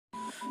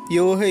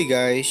Yo, hey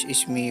guys,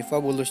 it's me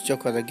Fabulous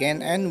Joker again,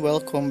 and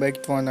welcome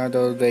back to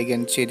another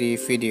Dragon City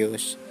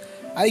videos.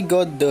 I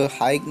got the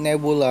Hike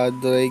Nebula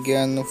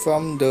Dragon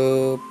from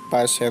the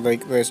past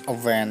Heroic Race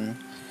event.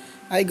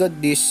 I got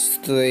this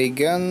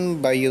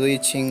dragon by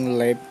reaching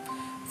level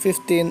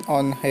 15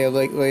 on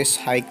Heroic Race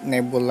Hike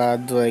Nebula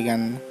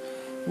Dragon.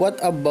 What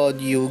about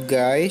you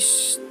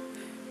guys?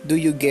 Do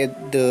you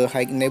get the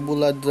Hike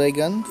Nebula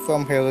Dragon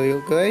from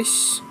Heroic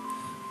Race?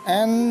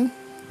 And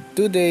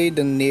today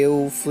the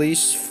new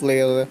Freeze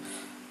Flare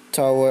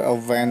Tower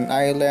of Van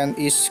Island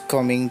is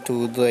coming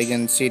to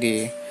Dragon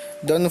City.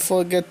 Don't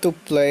forget to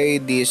play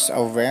these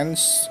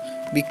events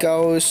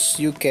because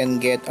you can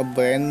get a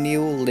brand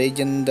new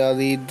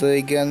legendary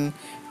dragon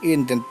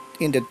in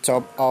the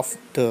top of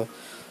the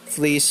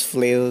Freeze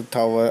Flare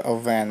Tower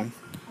event.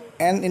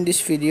 And in this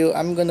video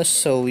I'm gonna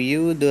show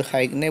you the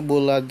Hike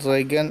Nebula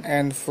Dragon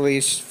and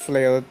Freeze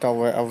Flare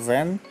Tower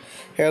event.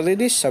 Here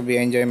it is, hope you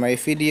enjoy my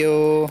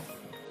video.